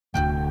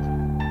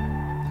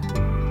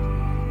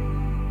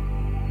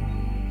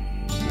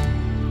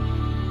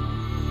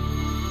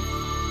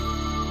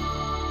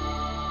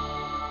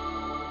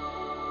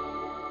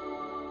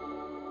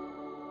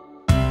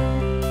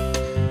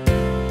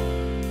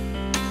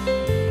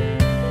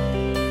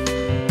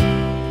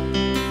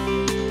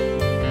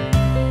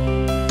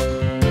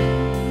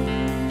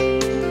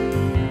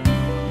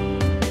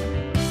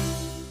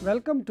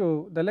Welcome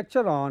to the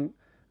lecture on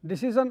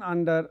decision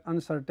under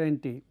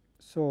uncertainty.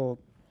 So,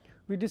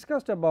 we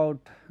discussed about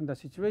the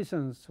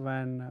situations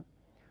when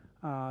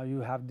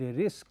you have the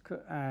risk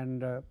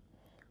and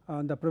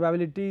the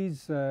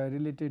probabilities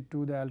related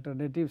to the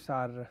alternatives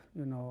are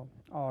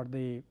or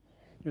the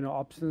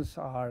options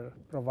are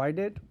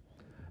provided,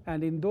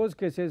 and in those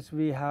cases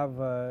we have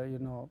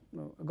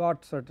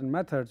got certain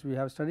methods, we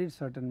have studied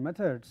certain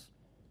methods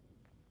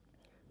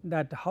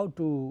that how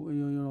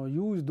to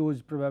use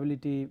those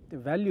probability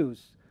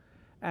values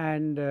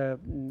and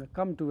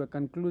come to a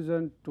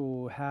conclusion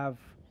to have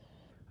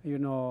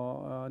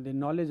the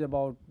knowledge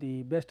about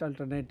the best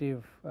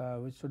alternative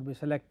which should be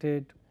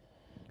selected,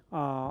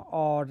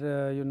 or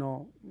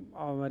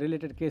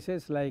related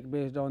cases like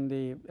based on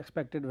the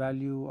expected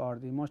value or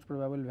the most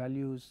probable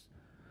values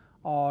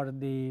or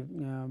the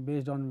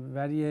based on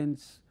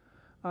variance.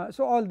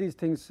 So, all these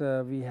things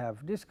we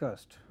have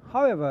discussed.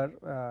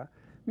 However,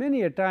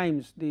 many a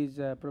times these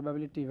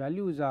probability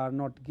values are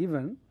not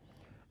given,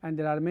 and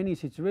there are many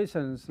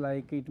situations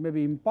like it may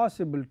be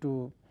impossible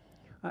to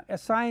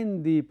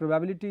assign the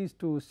probabilities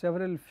to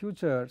several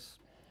futures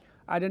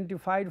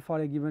identified for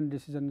a given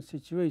decision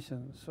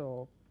situation.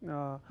 So,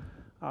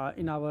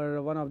 in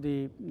our one of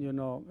the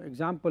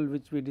example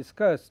which we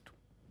discussed,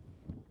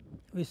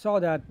 we saw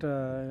that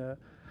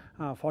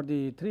for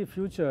the 3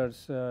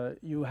 futures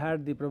you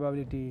had the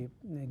probability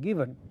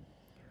given.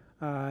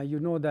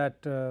 That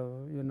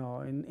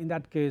in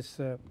that case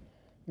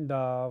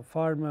the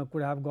firm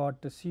could have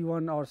got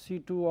C1 or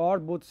C2 or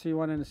both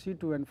C1 and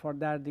C2, and for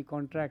that the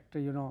contract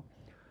the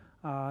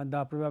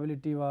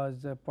probability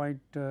was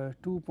 0.2,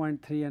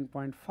 0.3 and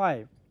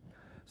 0.5.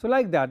 So,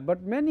 like that,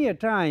 but many a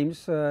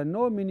times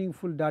no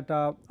meaningful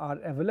data are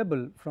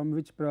available from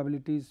which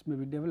probabilities may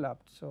be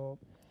developed. So,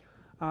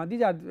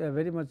 these are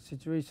very much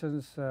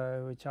situations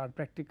which are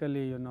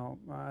practically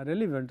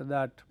relevant,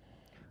 that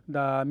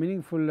the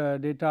meaningful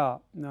data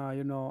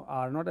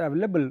are not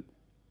available,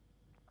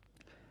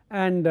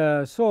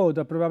 and so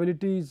the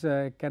probabilities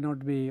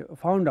cannot be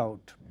found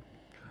out.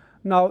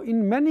 Now,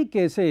 in many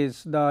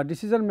cases the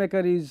decision maker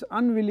is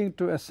unwilling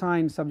to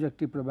assign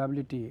subjective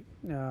probability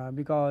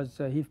because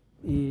he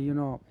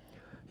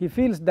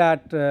feels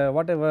that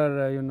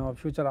whatever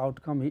future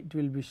outcome it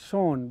will be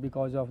shown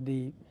because of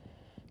the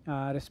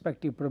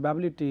respective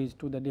probabilities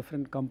to the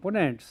different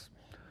components.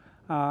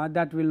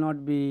 That will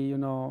not be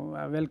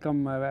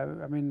welcome.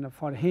 I mean,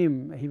 for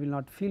him, he will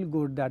not feel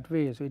good that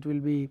way. So, it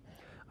will be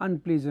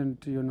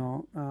unpleasant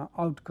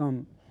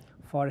outcome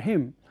for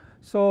him.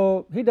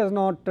 So, he does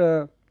not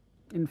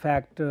in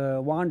fact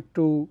want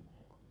to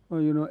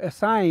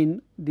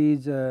assign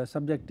these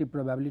subjective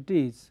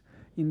probabilities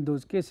in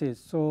those cases.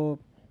 So,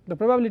 the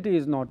probability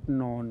is not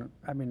known,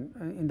 I mean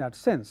in that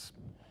sense.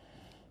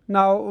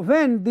 Now,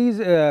 when these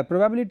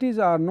probabilities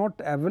are not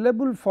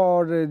available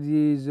for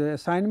these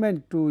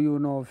assignment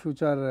to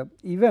future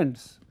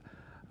events.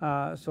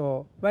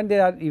 So, when they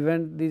are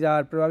these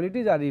are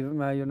probabilities are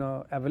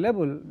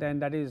available, then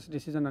that is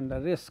decision under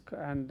risk,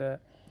 and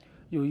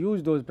you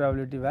use those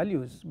probability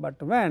values.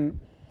 But when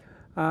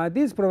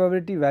these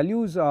probability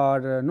values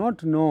are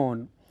not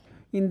known,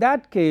 in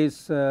that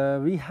case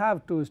we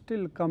have to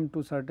still come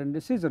to certain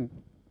decision,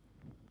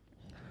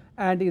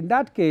 and in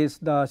that case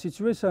the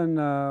situation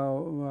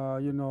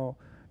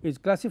is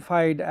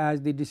classified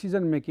as the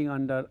decision making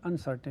under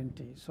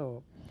uncertainty.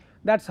 So,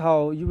 that is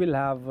how you will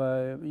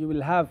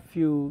have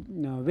few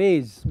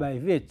ways by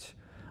which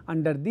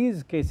under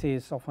these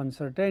cases of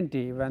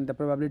uncertainty, when the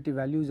probability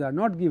values are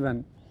not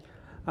given,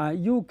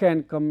 you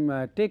can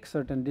take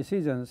certain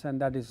decisions, and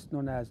that is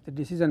known as the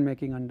decision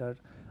making under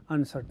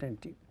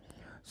uncertainty.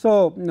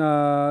 So,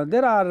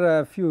 there are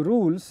a few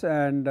rules,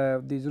 and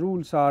these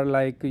rules are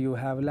like you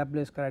have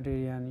Laplace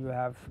criterion, you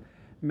have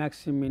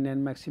maximin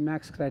and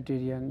maximax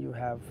criterion, you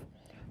have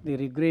the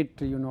regret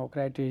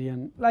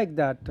criterion, like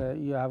that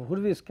you have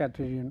Hurwitz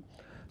criterion.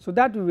 So,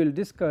 that we will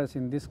discuss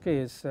in this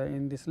case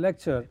in this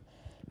lecture,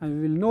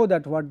 and we will know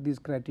that what these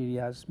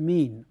criteria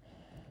mean.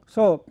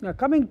 So,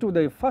 coming to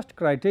the first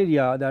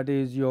criteria, that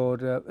is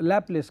your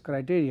Laplace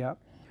criteria,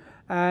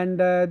 and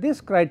this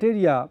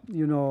criteria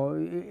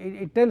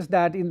it tells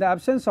that in the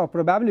absence of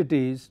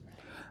probabilities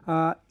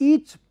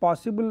each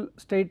possible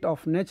state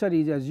of nature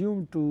is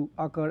assumed to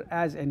occur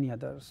as any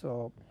other.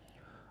 So,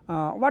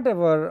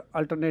 whatever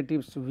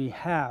alternatives we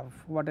have,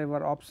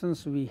 whatever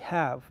options we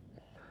have,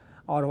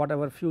 or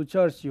whatever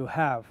futures you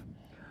have,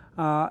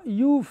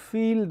 you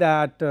feel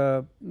that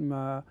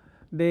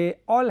they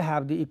all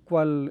have the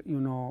equal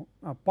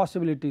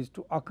possibilities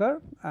to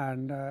occur,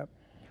 and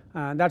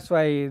that is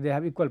why they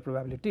have equal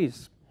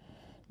probabilities.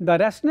 The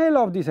rationale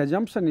of this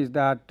assumption is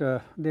that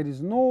there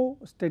is no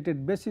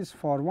stated basis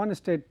for one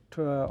state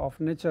of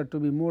nature to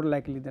be more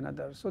likely than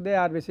others. So, they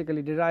are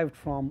basically derived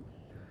from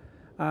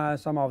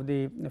some of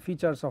the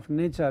features of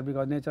nature,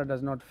 because nature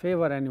does not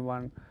favor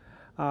anyone,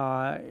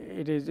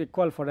 it is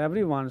equal for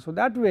everyone. So,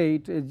 that way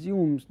it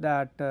assumes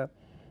that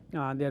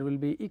there will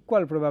be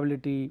equal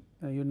probability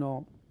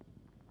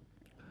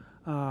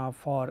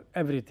for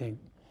everything.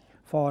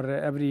 for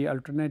every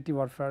alternative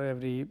or for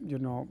every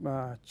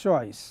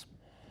choice.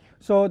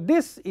 So,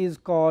 this is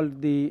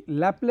called the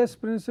Laplace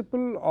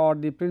principle or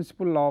the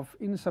principle of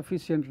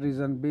insufficient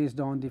reason based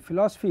on the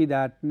philosophy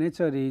that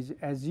nature is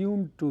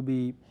assumed to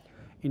be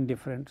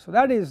indifferent. So,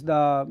 that is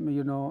the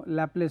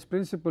Laplace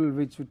principle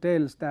which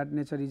tells that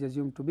nature is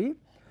assumed to be,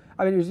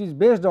 which is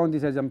based on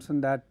this assumption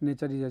that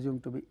nature is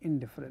assumed to be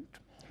indifferent.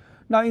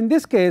 Now, in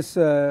this case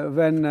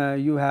when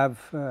you have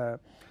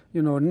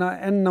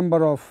n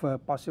number of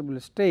possible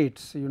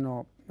states,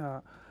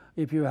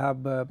 if you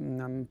have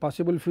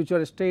possible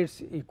future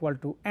states equal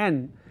to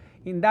n,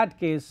 in that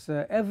case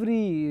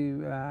every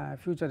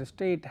future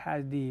state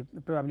has the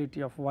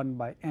probability of 1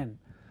 by n.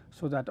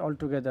 So, that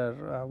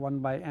altogether 1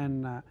 by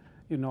n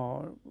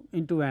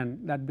into n,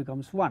 that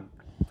becomes 1.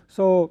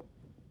 So,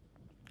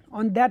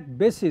 on that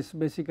basis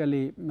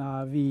basically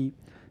we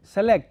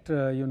select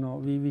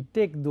we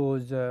take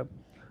those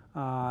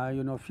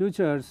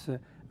futures,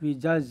 we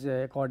judge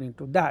according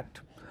to that.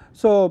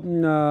 So,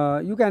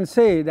 you can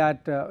say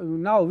that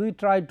now we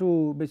try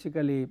to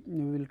basically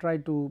we will try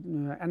to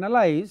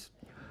analyze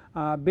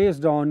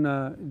based on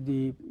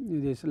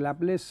this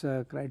Laplace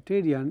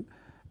criterion,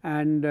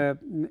 and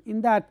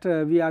in that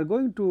we are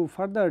going to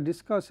further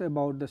discuss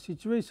about the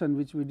situation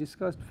which we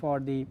discussed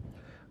for the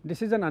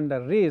decision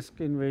under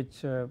risk, in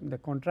which the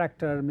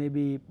contractor may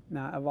be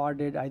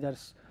awarded either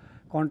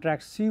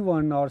contract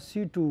C1 or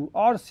C2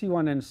 or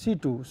C1 and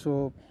C2.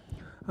 So,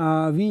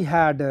 we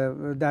had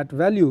that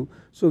value.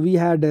 So, we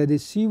had the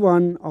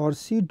C1 or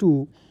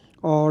C2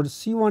 or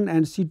C1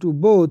 and C2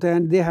 both,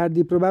 and they had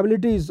the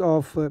probabilities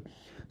of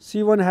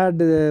C1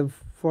 had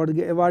for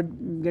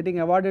getting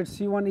awarded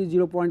C1 is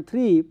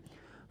 0.3,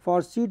 for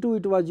C2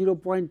 it was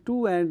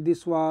 0.2, and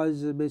this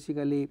was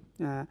basically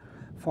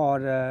for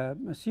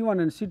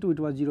C1 and C2 it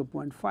was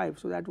 0.5.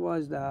 So, that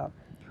was the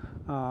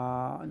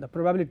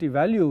probability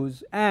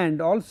values, and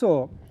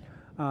also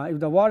if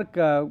the work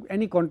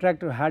any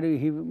contractor had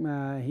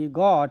he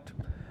got,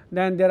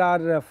 then there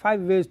are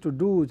 5 ways to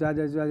do that.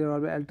 There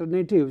are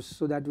alternatives.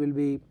 So, that will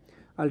be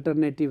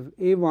alternative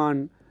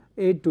A1,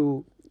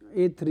 A2,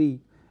 A3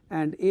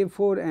 and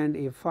A4 and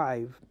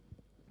A5.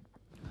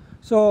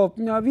 So,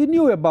 we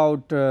knew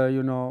about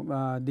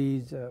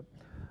these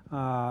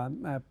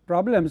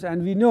problems,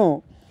 and we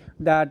know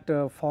that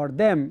for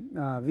them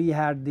we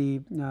had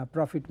the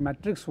profit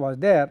matrix was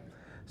there.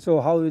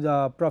 So, how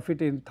the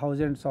profit in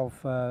thousands of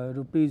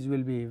rupees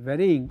will be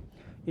varying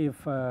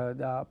if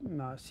the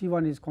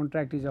C1 is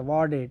contract is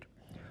awarded.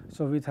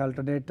 So, with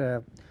alternate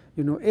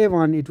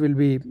A1 it will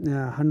be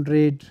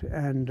 100,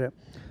 and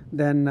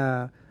then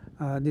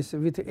this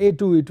with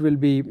A2 it will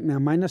be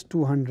minus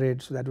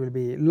 200. So, that will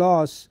be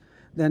loss.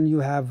 Then you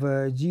have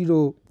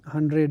 0,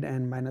 100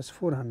 and minus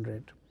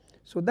 400.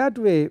 So, that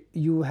way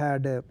you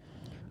had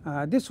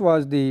this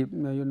was the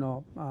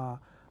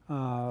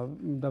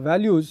the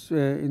values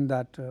in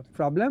that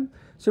problem.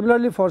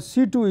 Similarly, for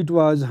C2 it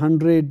was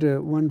 100,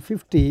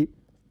 150,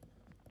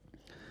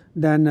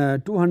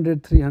 then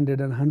 200,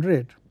 300 and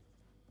 100.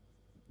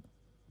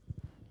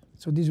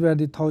 So, these were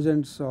the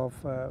thousands of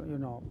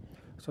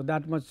so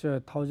that much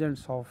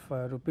thousands of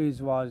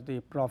rupees was the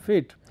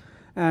profit,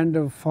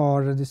 and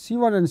for the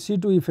C1 and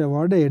C2 if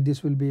awarded,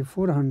 this will be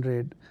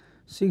 400,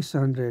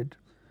 600,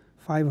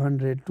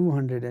 500,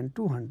 200 and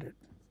 200.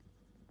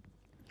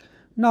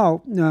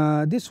 Now,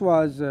 this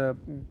was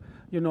in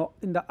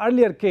the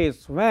earlier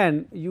case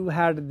when you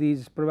had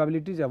these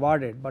probabilities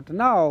awarded, but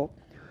now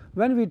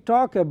when we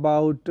talk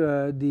about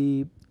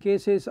the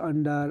cases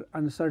under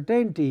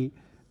uncertainty,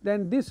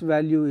 then this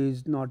value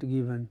is not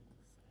given.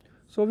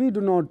 So, we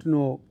do not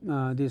know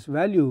this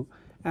value,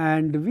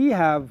 and we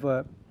have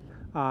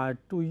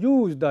to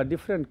use the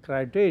different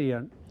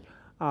criterion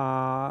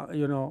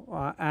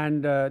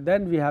and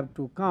then we have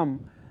to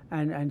come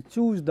and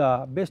choose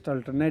the best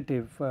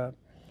alternative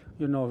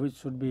which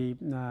should be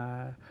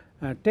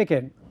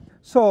taken.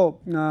 So,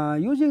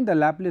 using the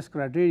Laplace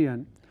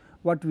criterion,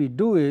 what we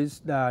do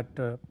is that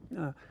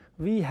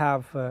we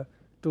have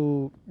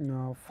to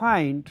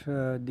find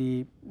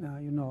the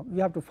we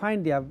have to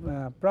find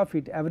the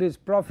profit, average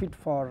profit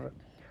for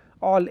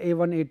all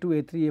A1,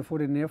 A2, A3, A4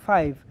 and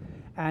A5,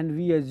 and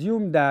we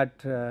assume that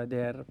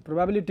their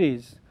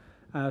probabilities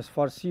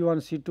for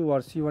C1, C2 or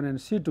C1 and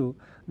C2,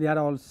 they are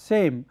all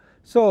same.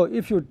 So,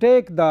 if you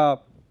take the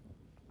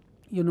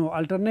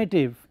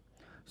alternative,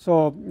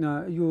 so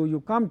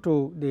you come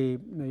to the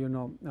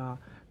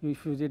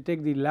if you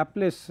take the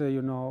Laplace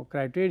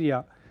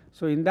criteria.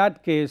 So, in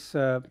that case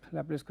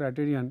Laplace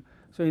criterion.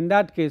 So, in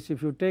that case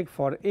if you take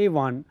for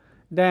A1,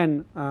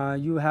 then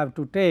you have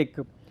to take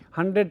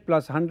 100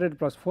 plus 100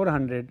 plus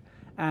 400,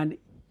 and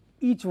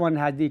each one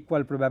has the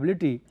equal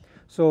probability.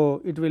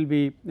 So, it will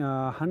be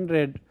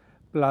 100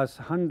 plus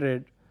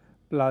 100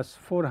 plus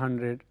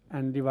 400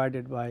 and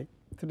divided by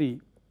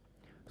 3.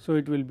 So,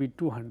 it will be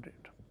 200.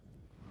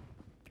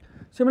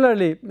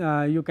 Similarly,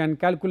 you can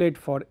calculate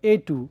for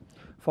A2.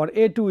 For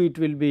A2 it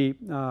will be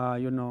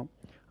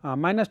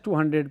minus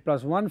 200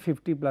 plus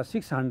 150 plus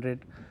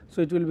 600.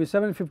 So, it will be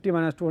 750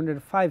 minus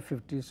 200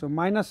 550. So,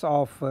 minus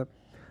of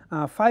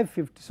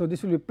 550. So,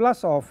 this will be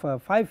plus of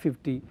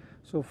 550.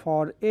 So,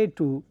 for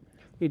A2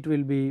 it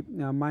will be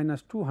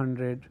minus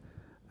 200,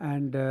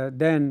 and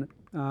then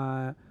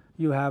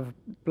you have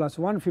plus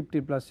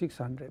 150 plus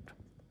 600.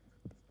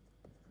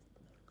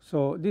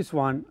 So, this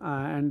one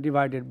and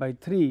divided by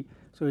 3.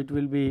 So, it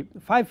will be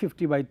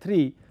 550 by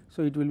 3.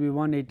 So, it will be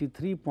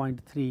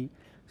 183.3.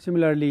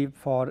 Similarly,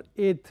 for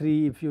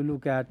A3 if you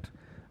look at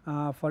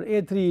for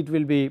A3 it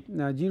will be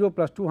 0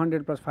 plus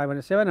 200 plus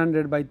 500,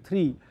 700 by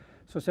 3.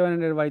 So,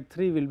 700 by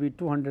 3 will be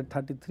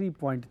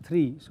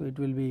 233.3. So, it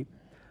will be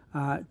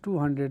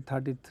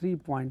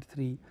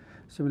 233.3.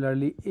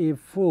 Similarly,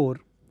 A4,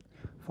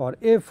 for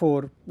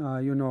A4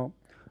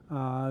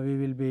 we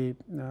will be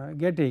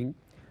getting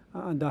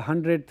the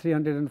 100,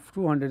 300 and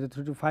 200,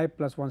 3 to 5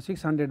 plus 1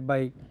 600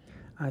 by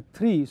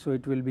 3. So,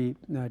 it will be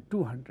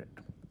 200.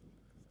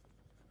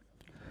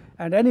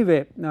 And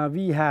anyway,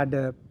 we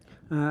had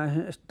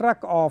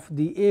struck off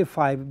the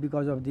A5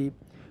 because of the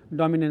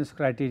dominance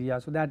criteria.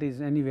 So, that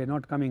is anyway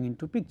not coming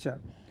into picture.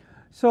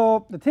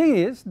 So, the thing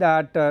is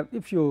that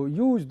if you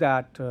use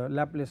that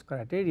Laplace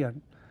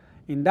criterion,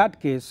 in that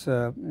case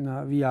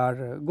we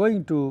are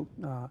going to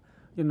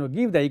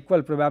give the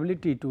equal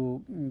probability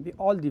to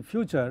all the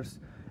futures,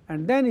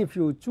 and then if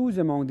you choose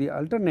among the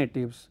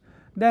alternatives,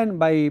 then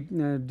by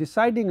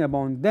deciding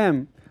among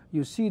them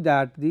you see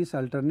that this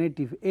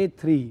alternative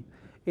A3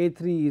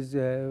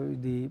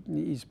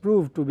 is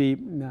proved to be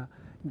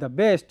the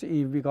best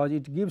because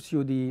it gives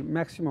you the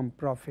maximum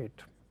profit.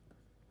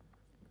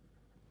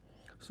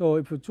 So,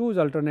 if you choose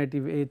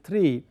alternative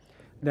A3,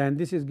 then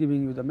this is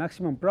giving you the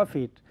maximum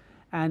profit,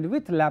 and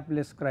with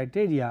Laplace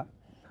criteria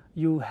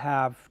you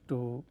have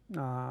to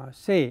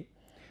say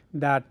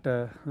that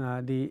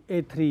the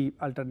A3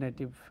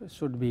 alternative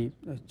should be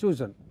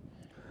chosen.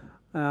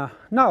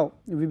 Now,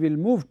 we will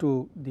move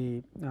to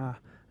the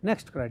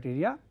next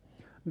criteria.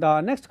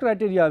 The next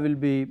criteria will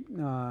be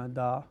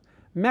the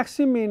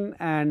maximin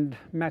and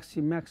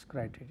maximax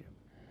criteria.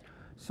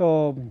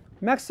 So,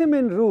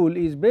 maximin rule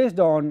is based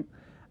on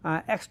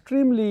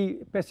extremely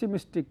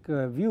pessimistic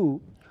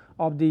view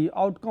of the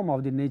outcome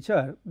of the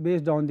nature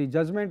based on the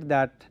judgment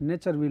that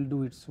nature will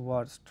do its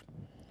worst.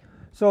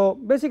 So,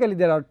 basically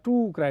there are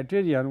two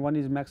criterion, one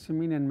is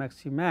maximin and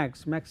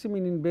maximax.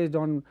 Maximin is based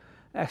on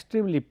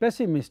extremely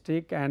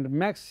pessimistic, and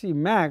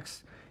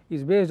maximax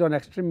is based on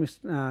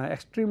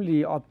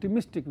extremely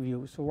optimistic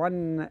view. So,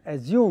 one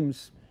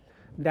assumes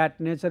that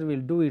nature will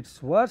do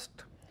its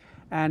worst,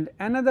 and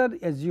another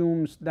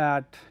assumes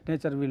that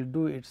nature will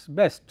do its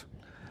best.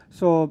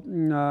 So,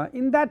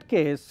 in that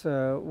case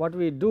what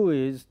we do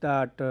is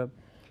that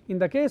in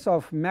the case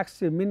of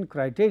maximin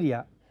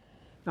criteria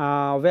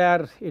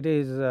where it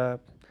is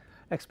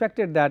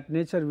expected that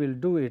nature will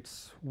do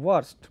its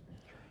worst,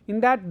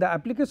 in that the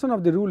application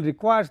of the rule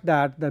requires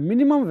that the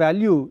minimum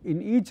value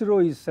in each row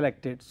is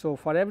selected. So,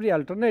 for every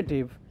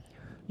alternative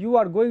you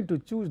are going to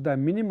choose the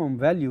minimum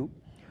value,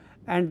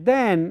 and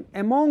then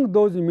among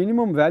those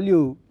minimum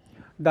value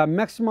the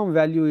maximum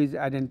value is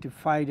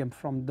identified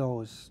from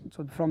those.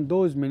 So, from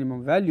those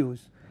minimum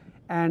values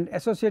and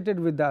associated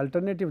with the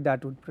alternative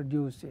that would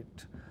produce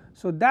it.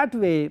 So, that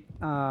way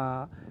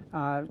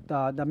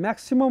the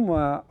maximum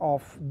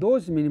of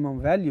those minimum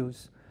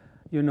values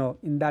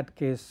in that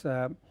case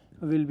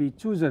will be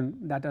chosen,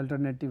 that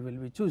alternative will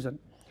be chosen.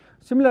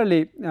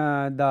 Similarly,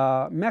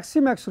 the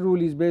maximax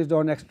rule is based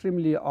on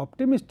extremely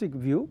optimistic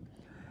view,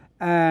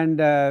 and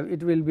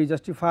it will be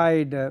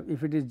justified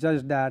if it is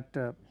judged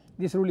that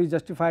this rule is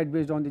justified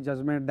based on the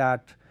judgment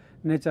that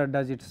nature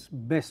does its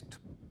best.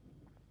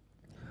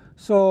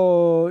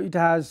 So, it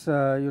has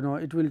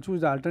it will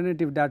choose the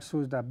alternative that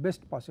shows the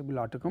best possible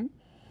outcome,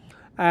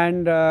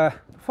 and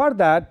for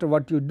that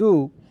what you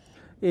do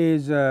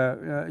is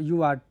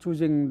you are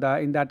choosing the,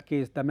 in that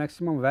case, the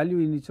maximum value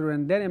in each row,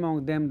 and then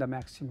among them the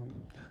maximum.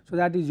 So,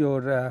 that is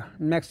your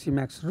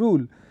maximax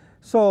rule.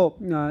 So,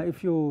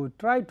 if you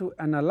try to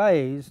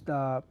analyze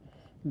the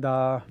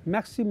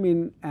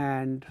maximin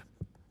and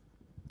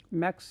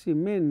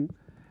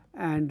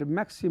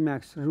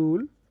maximax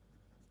rule.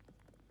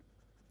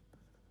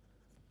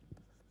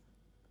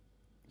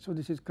 So,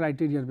 this is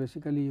criteria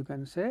basically you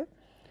can say.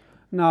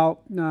 Now,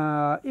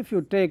 if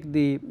you take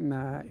the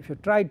if you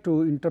try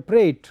to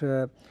interpret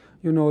the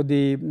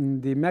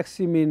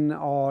maximin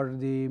or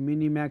the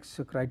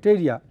minimax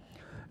criteria,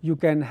 you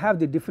can have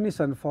the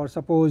definition for,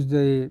 suppose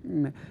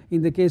in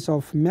the case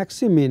of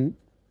maximin,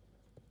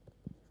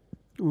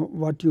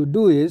 what you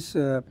do is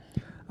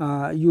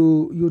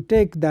you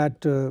take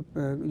that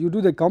you do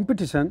the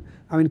computation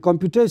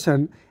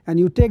and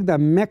you take the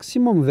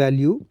maximum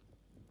value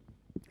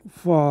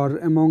for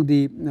among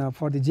the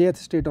for the jth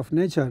state of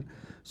nature.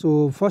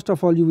 So, first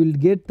of all you will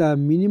get the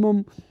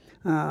minimum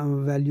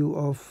value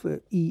of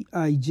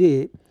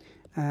Eij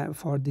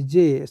for the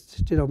j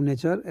state of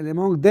nature, and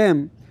among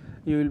them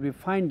you will be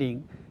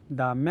finding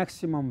the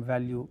maximum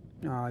value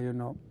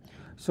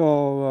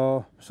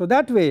So, so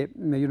that way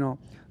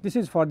this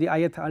is for the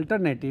ith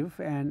alternative,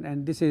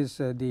 and this is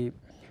the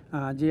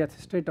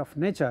jth state of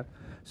nature.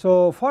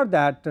 So, for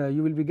that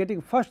you will be getting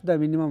first the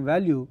minimum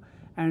value,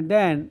 and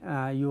then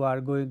you are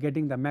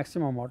getting the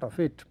maximum out of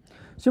it.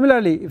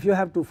 Similarly, if you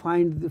have to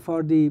find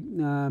for the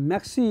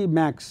maxi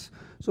max,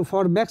 so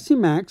for maxi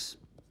max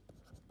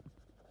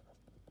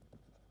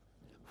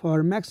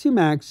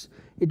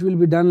it will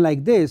be done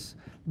like this,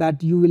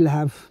 that you will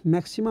have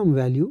maximum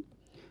value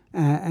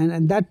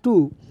and that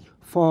too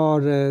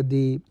for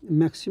the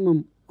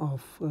maximum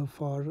of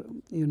for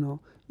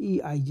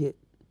Eij.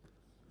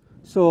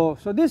 So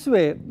this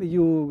way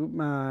you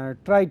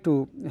try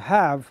to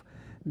have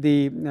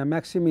the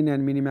maximin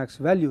and minimax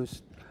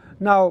values.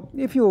 Now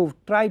if you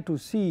try to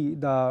see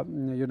the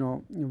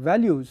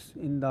values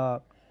in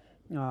the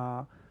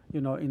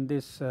in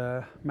this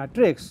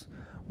matrix,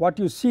 what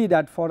you see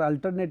that for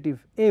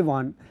alternative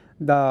A1,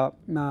 the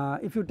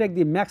if you take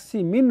the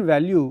maximin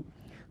value,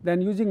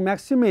 then using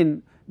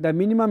maximin the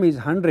minimum is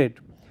 100.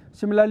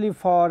 Similarly,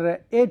 for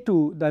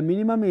A2 the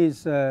minimum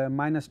is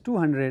minus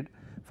 200,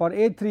 for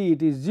A3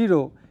 it is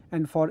 0,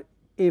 and for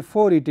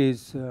A4 it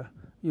is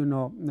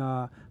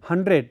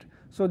 100.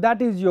 So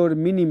that is your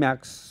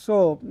minimax.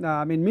 So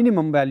I mean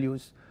minimum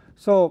values.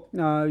 So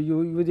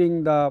you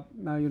using the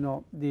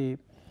the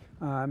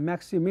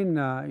maximin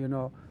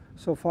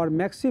so for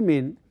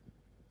maximin,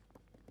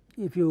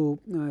 if you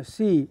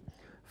see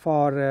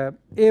for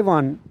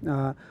A1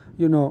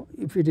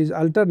 if it is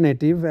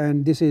alternative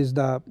and this is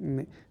the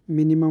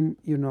minimum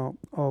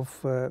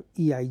of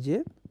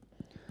Eij.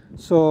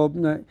 So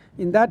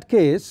in that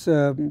case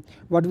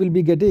what will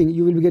be getting,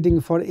 you will be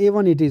getting for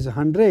A1 it is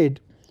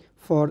 100,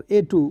 for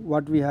A2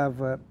 what we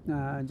have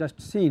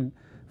just seen,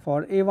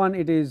 for A1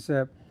 it is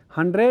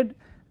 100,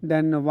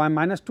 then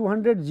minus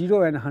 200,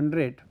 0 and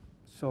 100.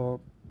 So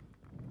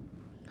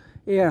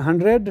A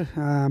 100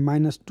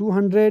 minus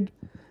 200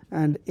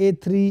 and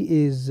A3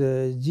 is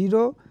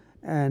 0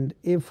 and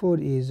A4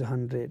 is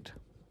 100,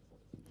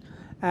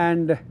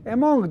 and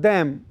among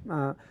them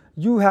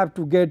you have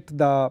to get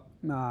the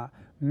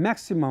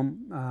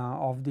maximum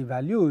of the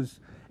values,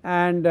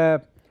 and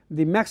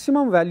the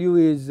maximum value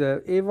is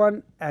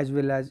A1 as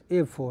well as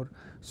A4.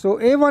 So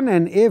A1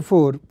 and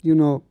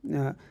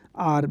A4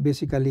 are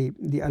basically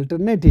the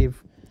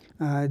alternative,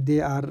 they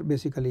are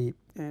basically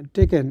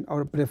taken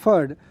or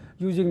preferred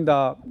using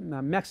the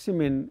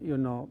maximin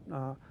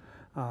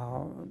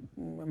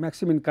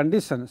maximin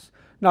conditions.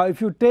 Now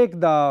if you take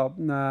the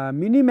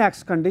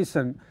minimax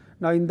condition,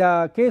 now in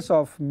the case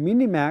of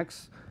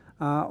minimax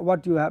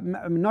what you have,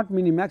 not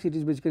minimax, it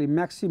is basically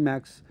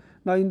maximax.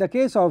 Now in the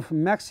case of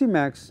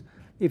maximax,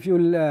 if you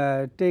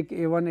will take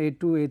A1,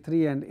 A2,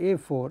 A3 and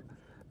A4,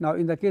 now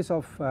in the case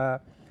of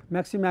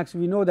maximax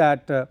we know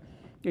that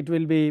it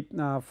will be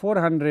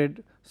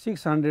 400,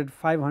 600,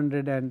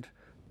 500 and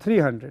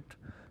 300.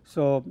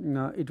 So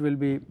it will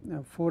be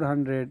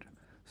 400,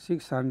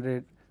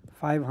 600,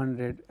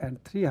 500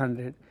 and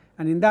 300,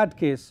 and in that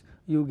case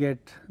you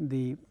get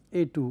the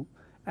A2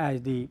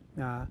 as the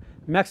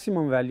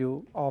maximum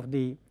value of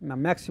the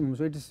maximum.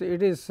 So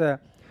it is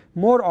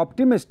more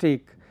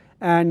optimistic,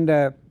 and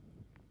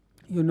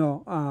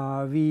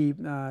we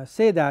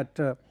say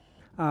that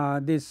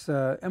this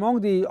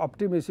among the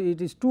optimists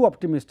it is too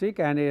optimistic,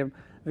 and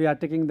we are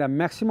taking the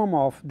maximum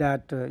of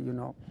that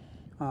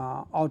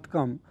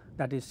outcome,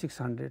 that is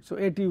 600. So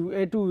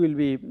A2 will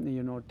be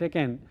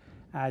taken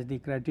as the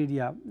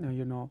criteria,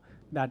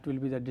 that will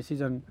be the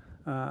decision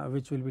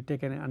which will be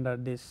taken under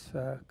this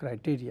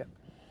criteria.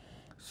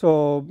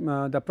 So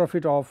the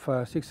profit of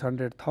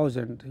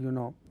 600,000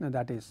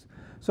 that is.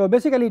 So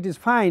basically it is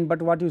fine,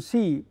 but what you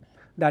see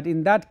that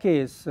in that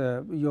case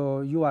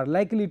you are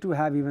likely to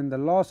have even the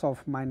loss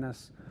of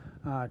minus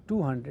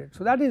 200.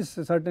 So that is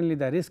certainly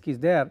the risk is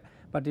there,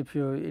 but if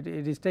you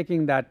it is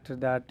taking that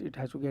it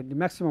has to get the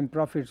maximum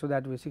profit, so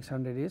that way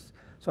 600 is.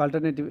 So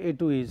alternative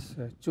A2 is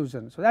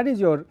chosen. So that is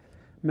your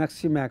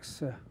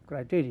maximax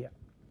criteria.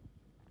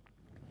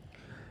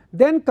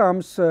 Then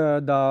comes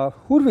the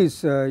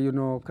Hurwitz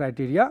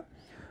criteria.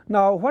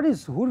 Now what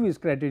is Hurwitz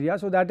criteria?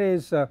 So that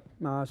is so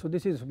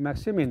this is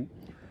maximin.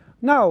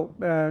 Now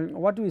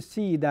what we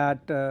see that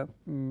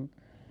in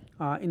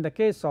the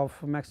case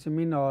of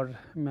maximin or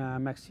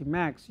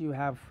maximax, you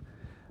have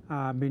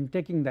been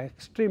taking the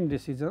extreme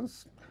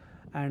decisions,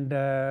 and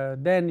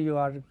then you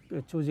are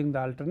choosing the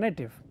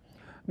alternative.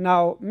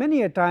 Now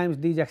many a times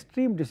these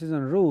extreme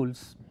decision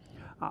rules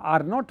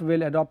are not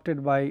well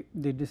adopted by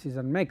the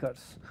decision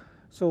makers.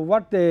 So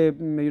what they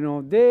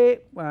they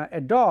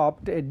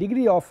adopt a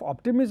degree of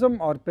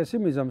optimism or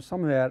pessimism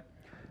somewhere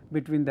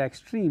between the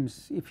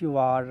extremes. If you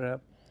are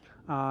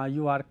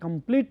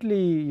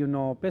completely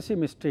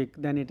pessimistic,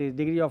 then it is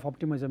degree of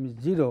optimism is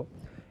 0,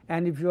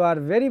 and if you are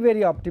very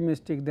very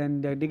optimistic,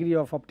 then the degree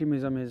of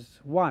optimism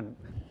is 1.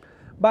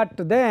 But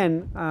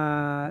then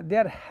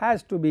there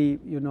has to be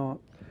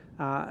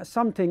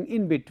something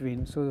in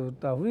between. So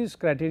the Hurwitz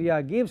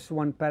criteria gives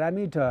one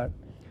parameter,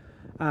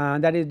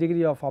 that is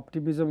degree of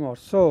optimism or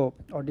so,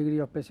 or degree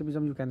of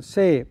pessimism you can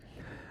say.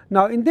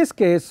 Now in this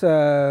case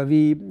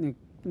we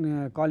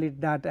call it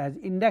that as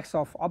index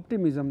of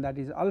optimism, that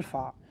is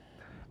alpha,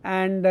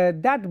 and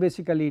that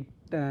basically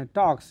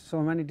talks.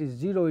 So when it is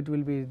 0 it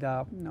will be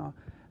the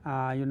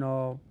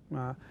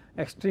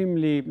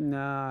extremely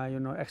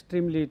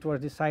extremely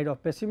towards the side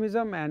of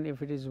pessimism, and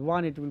if it is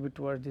 1 it will be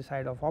towards the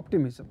side of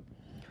optimism.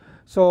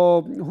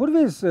 So,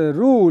 Hurwitz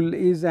rule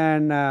is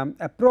an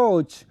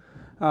approach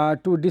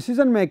to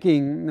decision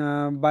making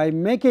by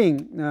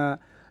making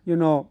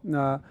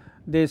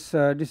this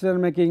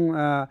decision making.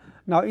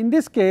 Now, in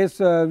this case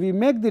we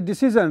make the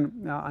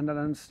decision under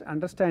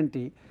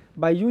uncertainty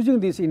by using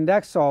this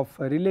index of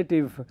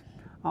relative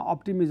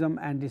optimism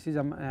and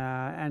decision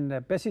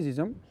and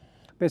pessimism,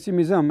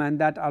 and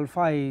that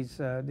alpha is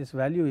this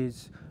value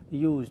is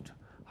used.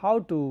 How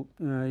to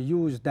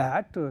use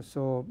that?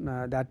 So,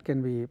 that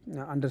can be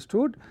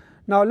understood.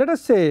 Now, let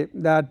us say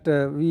that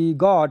we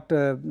got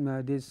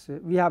this,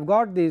 we have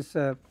got this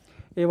A1,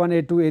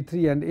 A2,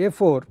 A3 and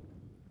A4,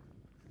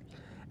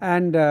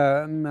 and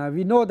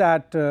we know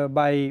that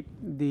by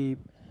the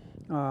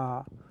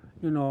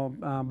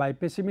by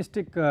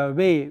pessimistic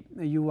way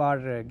you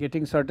are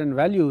getting certain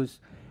values,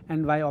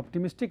 and by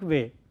optimistic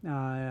way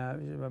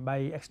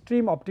by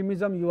extreme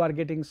optimism you are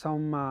getting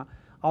some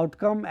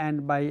outcome,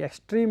 and by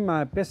extreme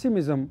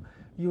pessimism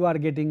you are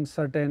getting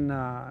certain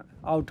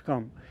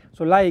outcome.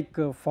 So, like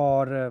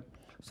for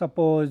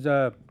suppose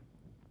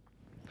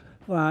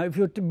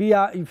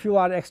if you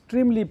are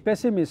extremely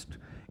pessimist,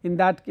 in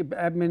that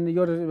I mean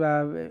your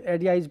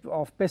area is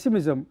of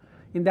pessimism,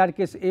 in that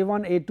case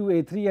A1, A2,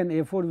 A3 and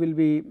A4 will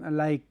be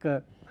like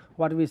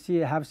what we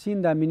have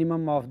seen the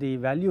minimum of the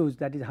values,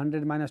 that is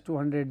 100, minus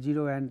 200,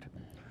 0 and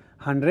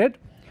 100.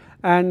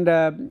 And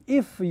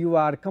if you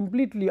are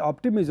completely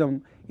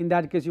optimism, in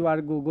that case you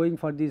are going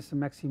for this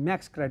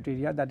max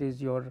criteria, that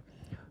is your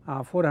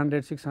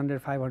 400,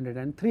 600, 500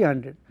 and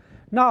 300.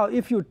 Now,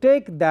 if you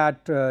take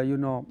that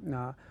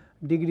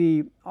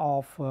degree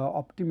of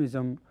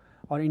optimism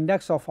or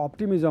index of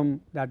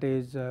optimism, that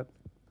is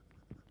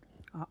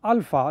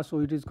alpha, so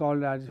it is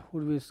called as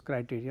Hurwitz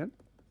criterion.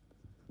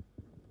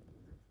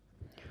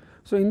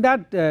 So, in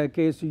that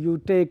case you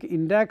take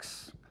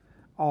index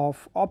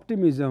of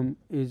optimism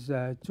is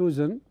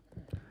chosen,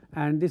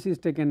 and this is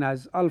taken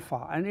as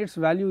alpha, and its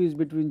value is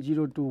between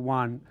 0 to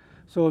 1.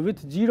 So,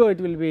 with 0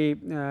 it will be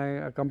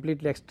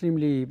completely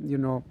extremely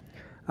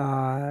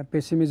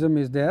pessimism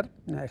is there,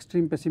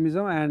 extreme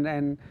pessimism,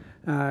 and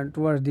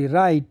towards the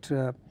right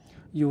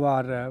you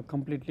are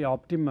completely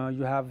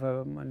you have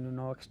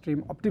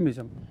extreme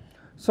optimism.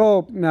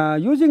 So,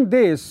 using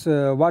this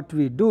what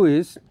we do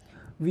is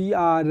we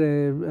are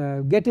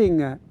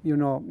getting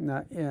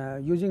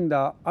using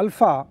the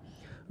alpha,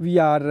 we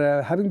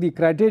are having the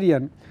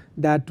criterion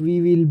that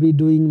we will be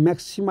doing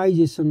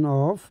maximization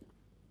of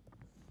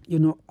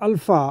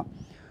alpha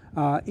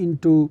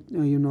into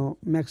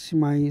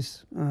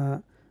maximize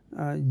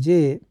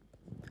j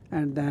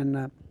and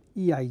then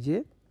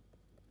Eij,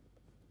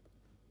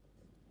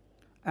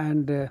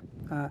 and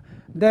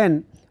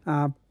then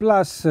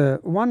plus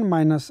 1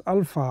 minus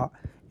alpha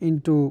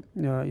into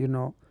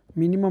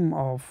minimum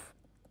of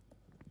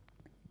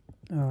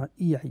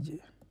Eij.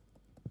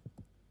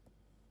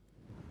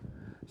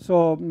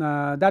 So,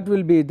 that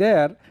will be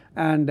there,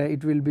 and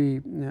it will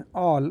be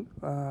all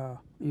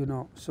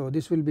so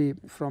this will be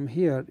from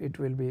here, it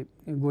will be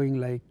going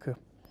like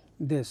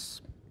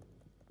this.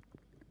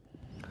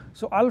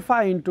 So,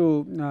 alpha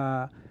into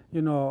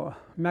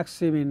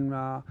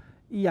maximum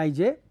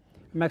Eij,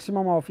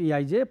 maximum of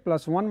Eij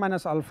plus 1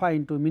 minus alpha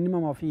into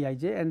minimum of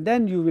Eij, and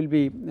then you will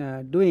be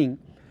doing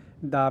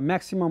the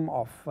maximum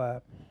of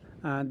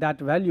that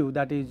value,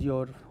 that is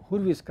your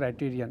Hurwitz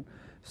criterion.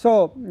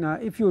 So,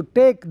 if you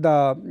take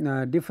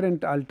the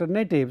different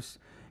alternatives,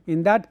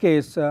 in that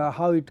case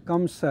how it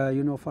comes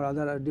for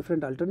other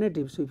different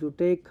alternatives. So, if you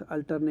take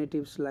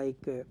alternatives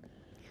like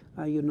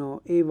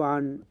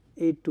A1,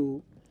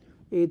 A2,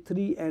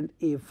 A3 and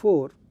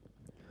A4.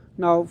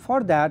 Now,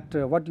 for that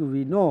what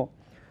we know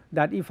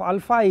that if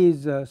alpha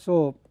is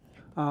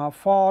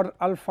for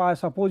alpha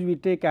suppose we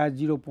take as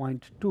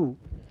 0.2.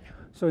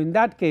 So, in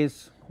that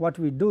case what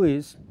we do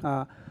is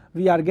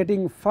we are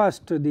getting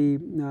first the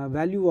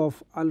value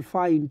of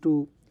alpha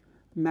into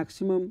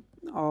maximum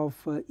of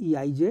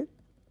Eij,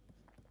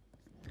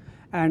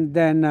 and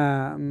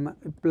then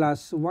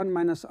plus 1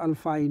 minus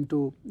alpha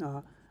into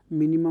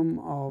minimum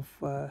of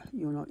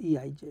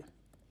Eij.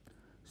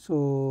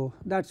 So,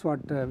 that is what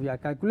we are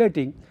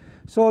calculating.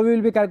 So, we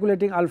will be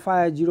calculating alpha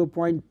as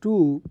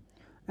 0.2,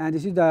 and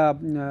this is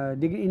the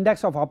degree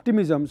index of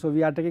optimism. So,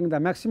 we are taking the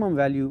maximum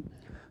value.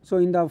 So,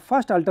 in the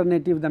first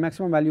alternative the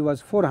maximum value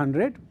was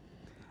 400,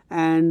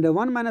 and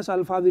 1 minus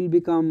alpha will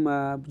become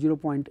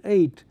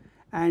 0.8,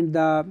 and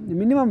the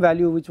minimum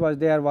value which was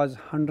there was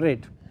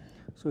 100.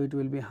 So, it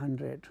will be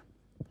 100.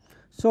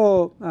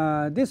 So,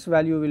 this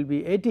value will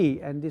be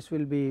 80 and this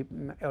will be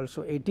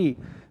also 80.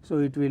 So,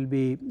 it will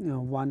be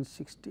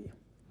 160.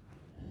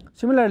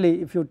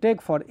 Similarly, if you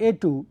take for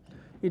A2,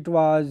 it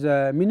was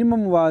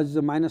minimum was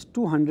minus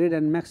 200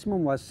 and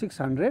maximum was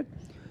 600.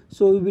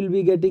 So, we will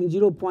be getting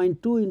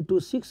 0.2 into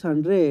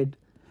 600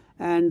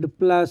 and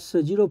plus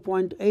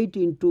 0.8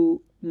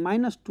 into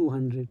minus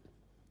 200.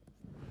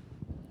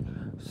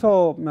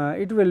 So,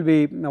 it will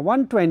be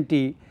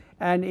 120,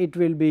 and it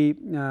will be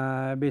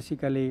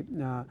basically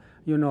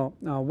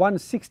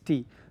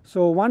 160.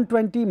 So,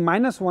 120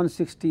 minus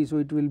 160, so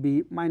it will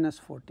be minus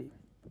 40.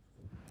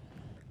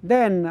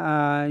 Then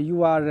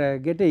you are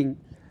getting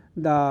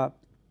the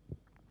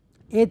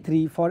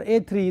A3. For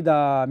A3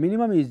 the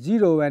minimum is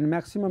 0 and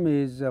maximum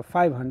is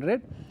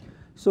 500.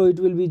 So, it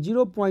will be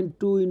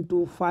 0.2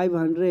 into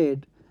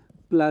 500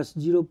 plus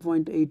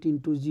 0.8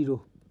 into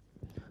 0.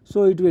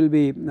 So, it will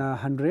be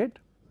 100,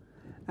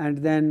 and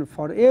then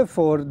for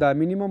A4 the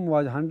minimum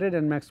was 100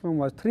 and maximum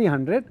was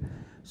 300.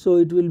 So,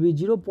 it will be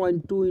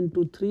 0.2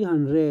 into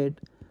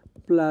 300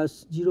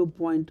 plus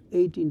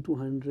 0.8 into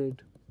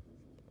 100.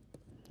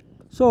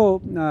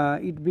 So,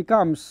 it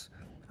becomes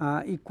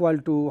equal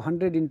to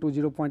 100 into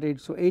 0.8.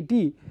 So,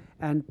 80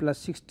 and plus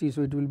 60.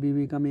 So, it will be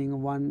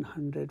becoming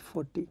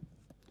 140.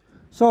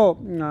 So,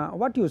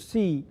 what you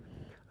see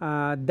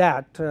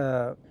that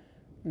the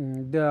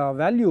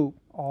value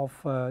of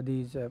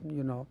these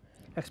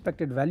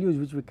expected values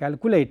which we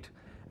calculate,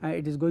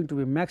 it is going to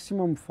be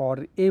maximum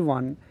for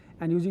A1,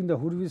 and using the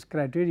Hurwitz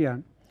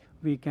criterion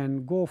we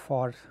can go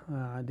for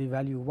the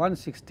value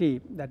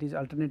 160, that is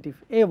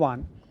alternative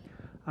A1.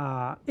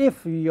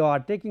 If you are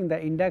taking the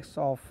index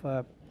of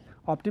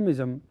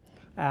optimism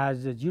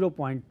as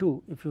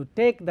 0.2, if you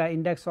take the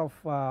index of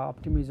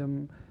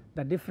optimism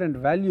the different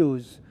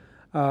values,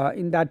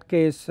 in that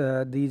case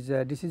these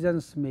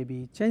decisions may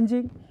be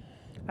changing,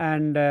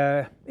 and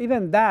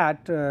even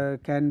that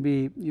can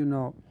be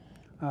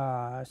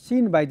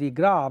seen by the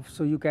graph.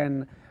 So, you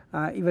can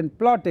even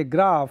plot a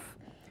graph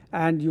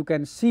and you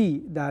can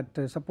see that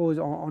suppose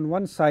on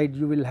one side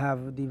you will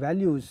have the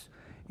values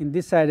in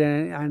this side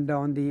and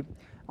on the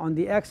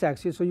x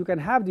axis. So, you can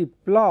have the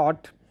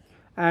plot,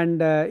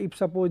 and if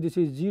suppose this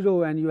is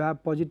 0 and you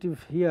have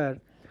positive here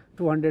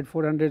 200,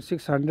 400,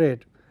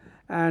 600,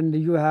 and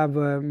you have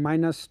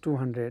minus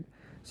 200.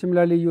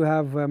 Similarly, you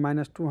have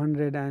minus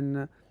 200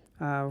 and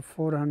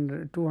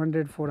 400,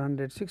 200,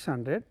 400,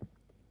 600,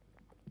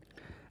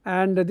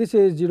 and this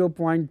is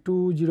 0.2,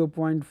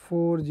 0.4,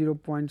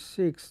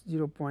 0.6,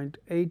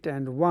 0.8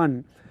 and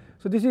 1.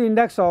 So, this is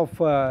index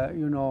of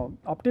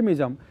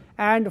optimism,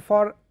 and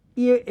for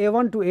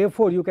A1 to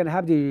A4 you can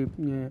have the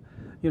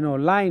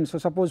line. So,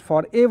 suppose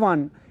for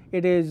A1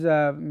 it is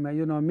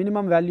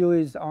minimum value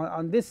is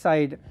on this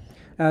side.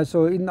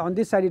 So, on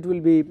this side it will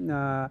be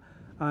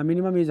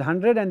minimum is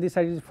 100 and this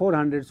side is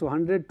 400. So,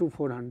 100 to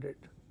 400.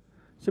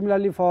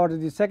 Similarly, for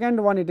the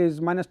second one it is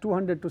minus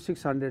 200 to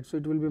 600. So,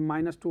 it will be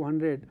minus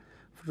 200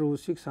 to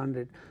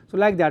 600. So,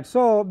 like that.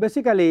 So,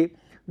 basically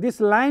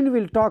this line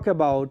will talk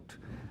about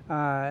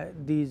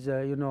these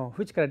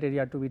which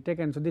criteria to be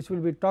taken. So, this will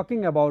be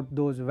talking about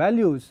those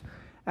values,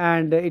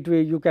 and it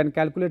will you can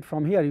calculate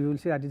from here. You will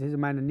see that it is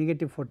minus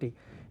negative 40,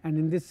 and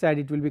in this side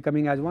it will be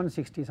coming as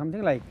 160,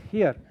 something like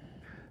here.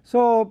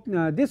 So,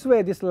 this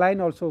way this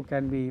line also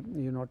can be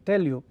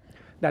tell you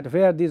that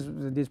where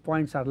these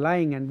points are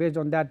lying, and based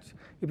on that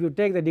if you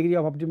take the degree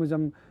of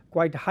optimism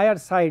quite higher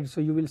side. So,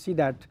 you will see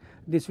that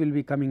this will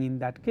be coming in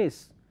that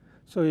case.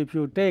 So, if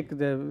you take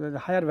the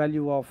higher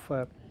value of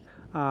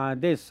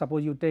this,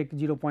 suppose you take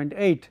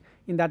 0.8,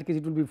 in that case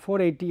it will be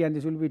 480 and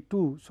this will be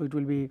 2. So, it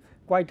will be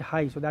quite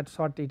high. So, that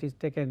sort it is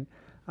taken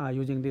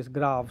using this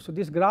graph. So,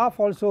 this graph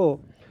also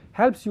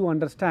helps you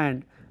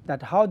understand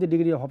that how the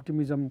degree of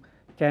optimism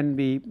can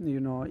be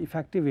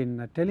effective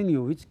in telling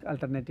you which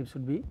alternative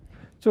should be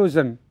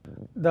chosen.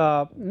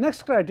 The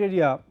next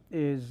criteria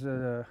is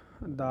the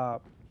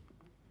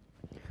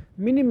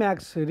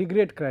minimax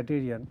regret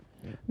criterion.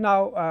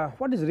 Now,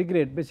 what is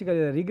regret? Basically,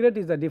 the regret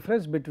is the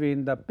difference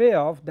between the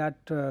payoff that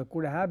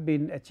could have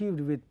been achieved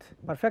with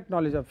perfect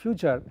knowledge of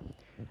future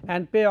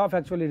and payoff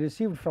actually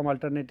received from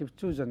alternative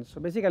chosen. So,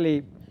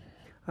 basically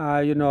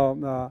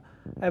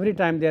every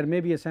time there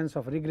may be a sense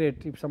of regret.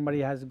 If somebody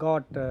has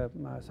got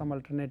some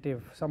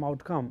alternative, some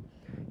outcome,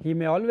 he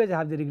may always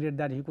have the regret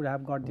that he could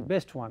have got the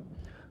best one.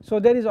 So,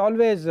 there is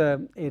always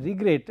a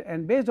regret,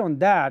 and based on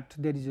that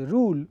there is a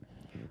rule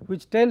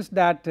which tells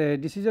that a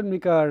decision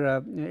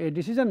maker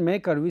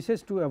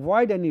wishes to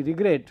avoid any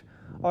regret,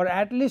 or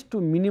at least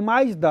to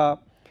minimize the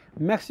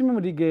maximum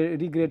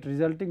regret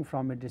resulting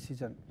from a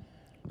decision.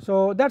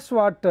 So, that is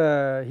what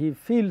he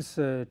feels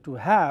to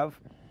have,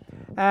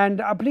 and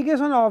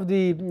application of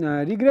the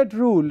regret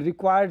rule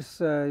requires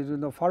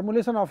the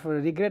formulation of a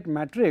regret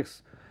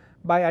matrix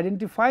by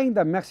identifying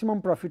the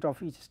maximum profit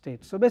of each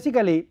state. So,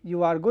 basically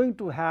you are going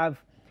to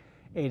have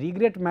a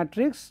regret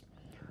matrix,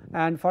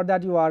 and for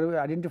that you are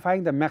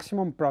identifying the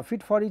maximum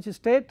profit for each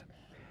state,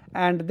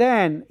 and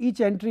then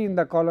each entry in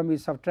the column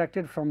is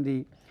subtracted from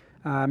the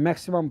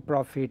maximum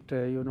profit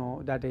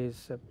that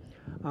is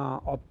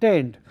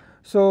obtained.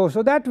 So,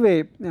 that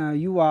way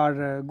you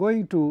are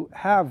going to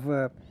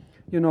have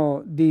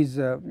these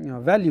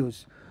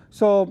values.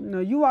 So,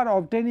 you are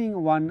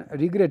obtaining one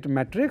regret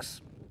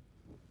matrix,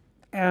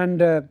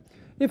 and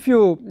if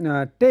you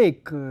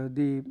take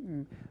the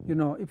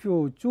if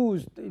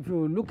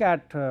you look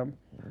at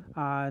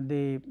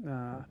the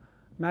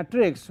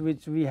matrix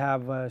which we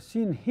have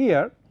seen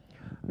here.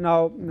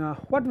 Now,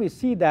 what we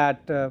see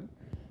that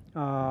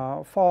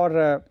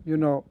for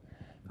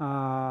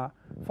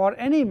for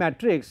any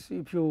matrix,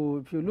 if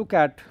you look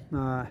at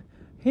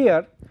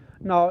here.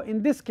 Now,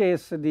 in this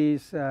case,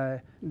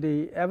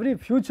 the every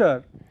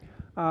future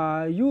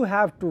you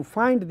have to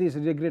find this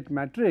regret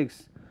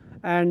matrix,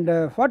 and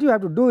what you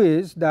have to do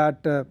is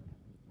that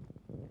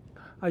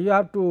you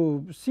have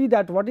to see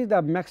that what is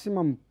the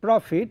maximum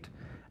profit,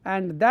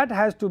 and that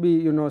has to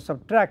be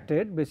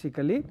subtracted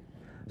basically.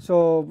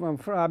 So,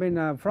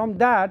 from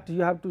that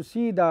you have to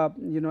see the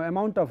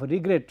amount of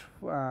regret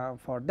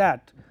for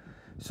that.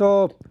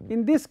 So,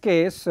 in this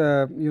case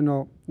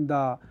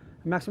the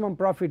maximum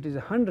profit is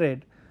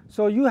 100.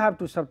 So, you have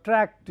to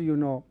subtract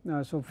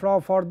so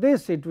for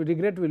this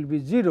regret will be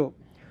 0,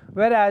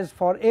 whereas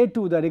for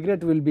A2 the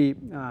regret will be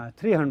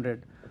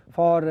 300.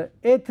 For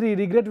A3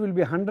 regret will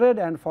be 100,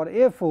 and for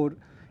A4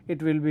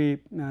 it will be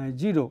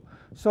 0.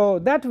 So,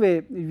 that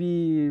way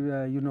we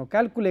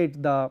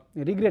calculate the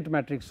regret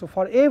matrix. So,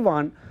 for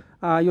A1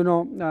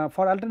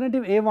 for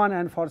alternative A1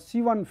 and for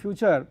C1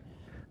 future,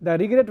 the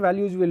regret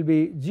values will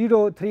be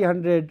 0,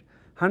 300,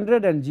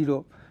 100 and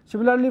 0.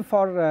 Similarly,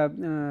 for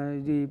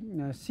the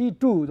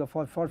C2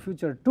 for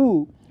future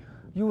 2,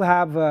 you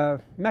have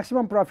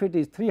maximum profit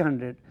is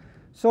 300.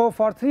 So,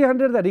 for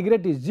 300 the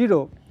regret is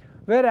 0,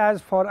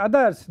 whereas for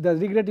others the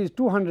regret is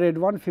 200,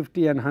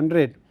 150 and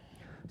 100.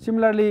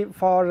 Similarly,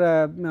 for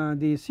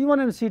the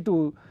C1 and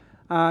C2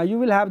 you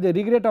will have the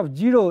regret of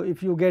 0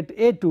 if you get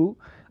A2,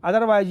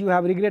 otherwise you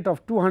have regret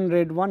of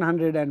 200,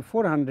 100 and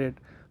 400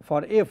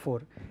 for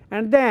A4,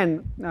 and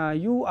then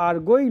you are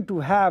going to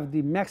have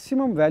the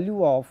maximum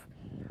value of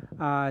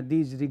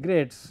these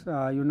regrets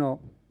for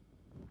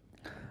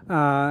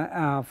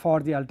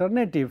the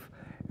alternative.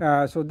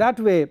 So, that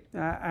way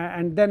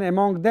and then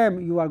among them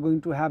you are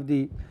going to have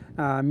the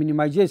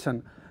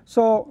minimization.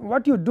 So,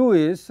 what you do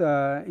is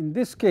in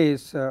this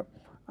case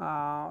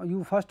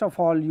you first of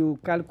all you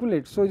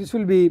calculate. So, this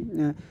will be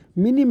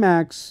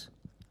minimax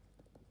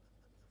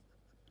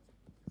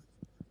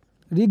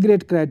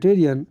regret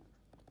criterion,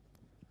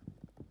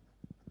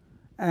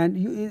 and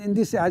you in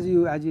this as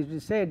you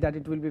said that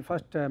it will be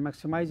first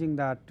maximizing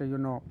that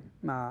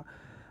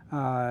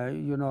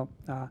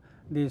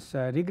this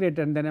regret,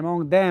 and then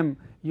among them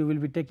you will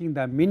be taking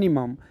the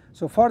minimum.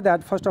 So, for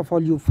that first of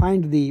all you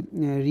find the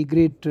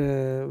regret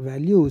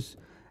values,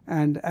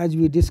 and as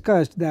we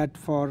discussed that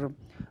for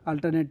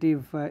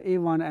alternative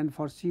A1 and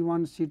for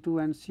C1,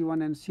 C2 and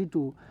C1 and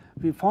C2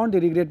 we found the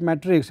regret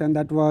matrix, and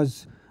that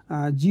was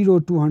 0,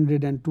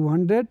 200 and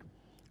 200.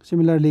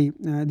 Similarly,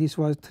 this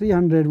was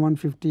 300,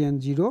 150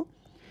 and 0,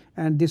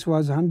 and this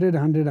was 100,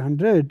 100,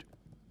 100,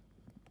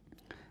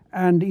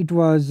 and it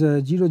was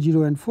 0,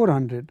 0 and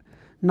 400.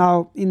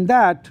 Now, in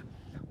that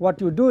what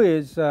you do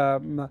is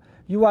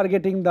you are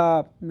getting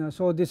the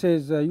so this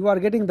is you are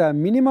getting the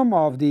minimum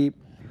of the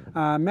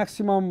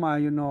maximum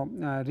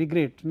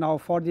regret. Now,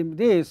 for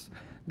this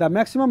the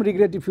maximum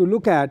regret, if you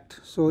look at,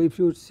 so if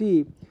you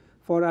see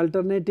for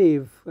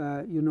alternative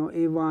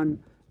A1,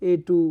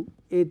 A2,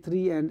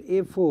 A3 and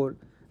A4,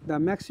 the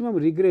maximum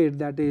regret,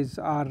 that is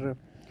our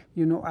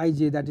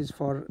ij, that is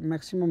for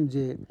maximum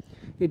j,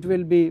 it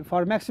will be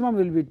for maximum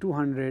will be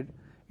 200,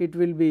 it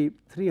will be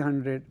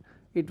 300,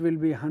 it will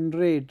be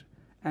 100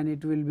 and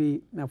it will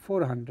be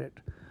 400.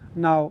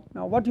 Now,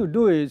 what you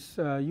do is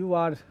you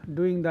are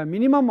doing the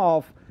minimum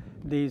of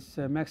these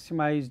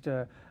maximized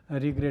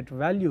regret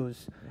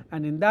values,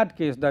 and in that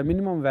case the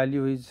minimum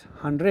value is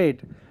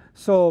 100.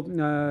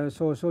 So,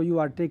 so you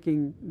are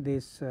taking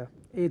this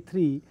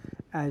A3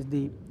 as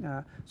the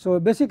so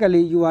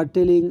basically you are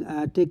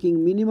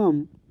taking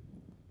minimum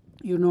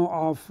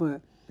of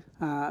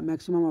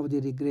maximum of the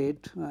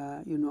regret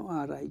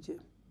Rij.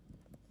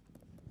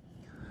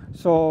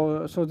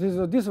 So,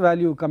 this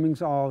value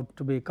comes out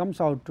to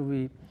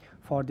be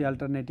for the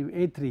alternative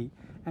A3,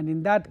 and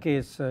in that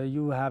case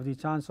you have the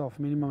chance of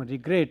minimum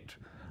regret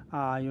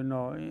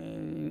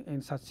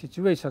in such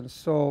situations.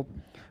 So,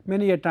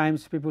 many a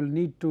times people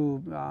need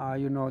to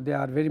they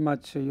are very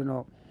much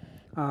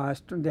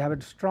they have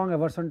a strong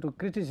aversion to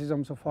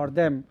criticism. So, for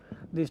them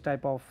these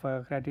type of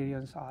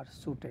criterions are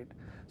suited.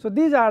 So,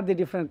 these are the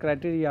different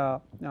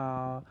criteria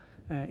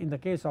in the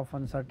case of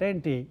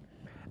uncertainty,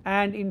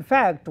 and in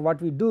fact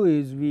what we do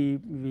is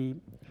we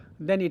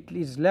then it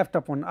is left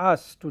upon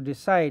us to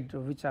decide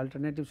which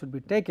alternative should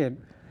be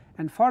taken,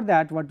 and for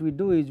that what we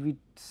do is we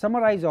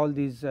summarize all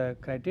these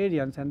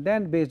criterions, and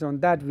then based on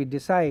that we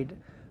decide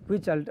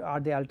which are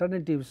the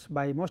alternatives.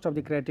 By most of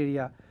the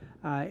criteria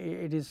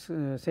it is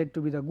said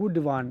to be the good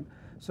one.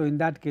 So, in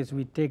that case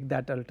we take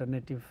that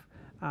alternative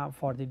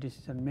for the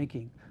decision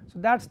making. So,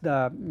 that is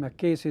the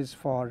cases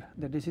for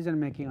the decision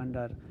making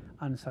under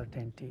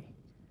uncertainty.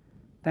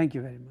 Thank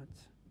you very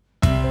much.